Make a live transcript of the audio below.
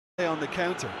On the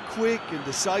counter, quick and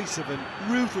decisive and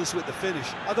ruthless with the finish.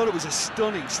 I thought it was a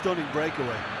stunning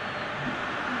breakaway.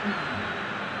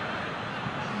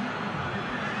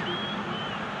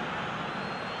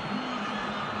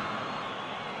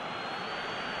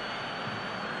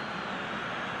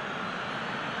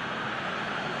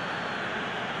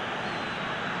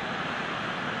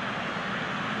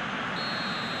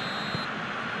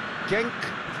 Genk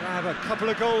have a couple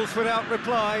of goals without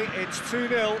reply. It's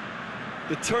 2-0.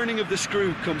 The turning of the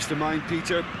screw comes to mind,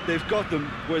 Peter. They've got them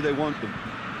where they want them.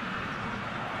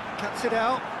 Cuts it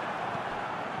out.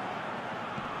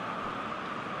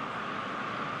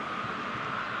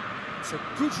 It's a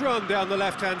good run down the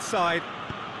left-hand side.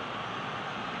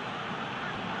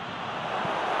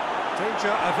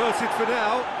 Danger averted for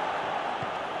now.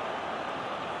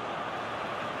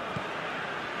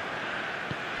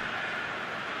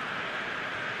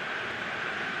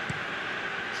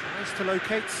 Tries to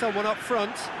locate someone up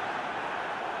front.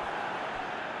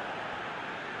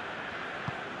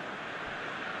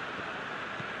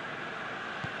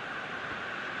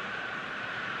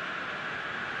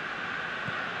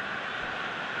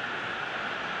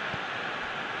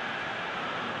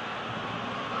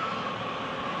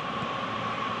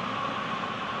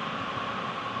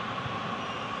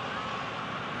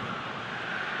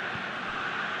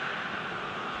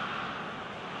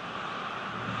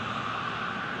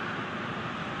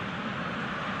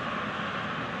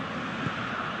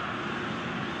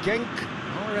 Genk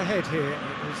are ahead here. It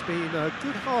has been a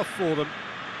good half for them.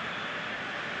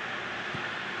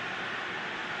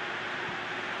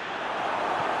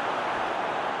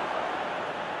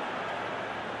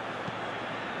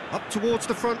 Up towards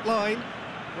the front line.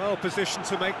 Well positioned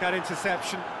to make that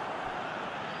interception.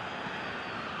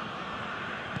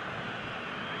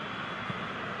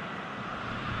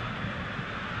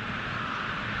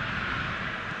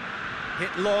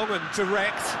 Hit long and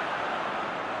direct.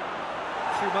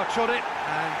 Too much on it,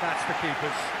 and that's the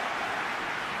keeper's.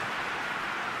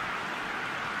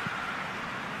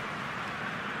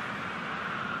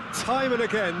 Time and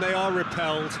again they are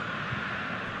repelled.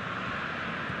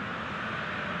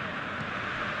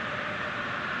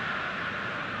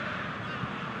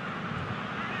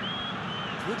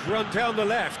 Good run down the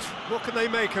left. What can they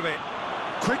make of it?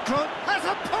 Quick run, has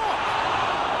a pop!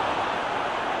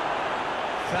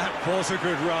 That was a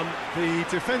good run. The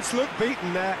defence looked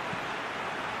beaten there.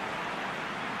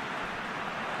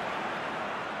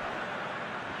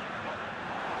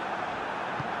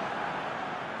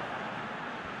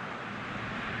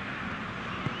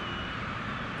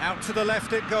 Out to the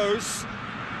left it goes. There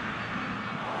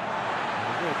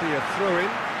will be a throw-in.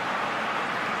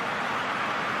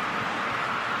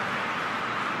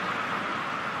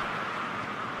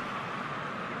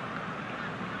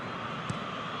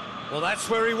 Well, that's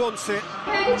where he wants it.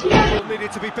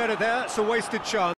 Needed to be better there. It's a wasted chance.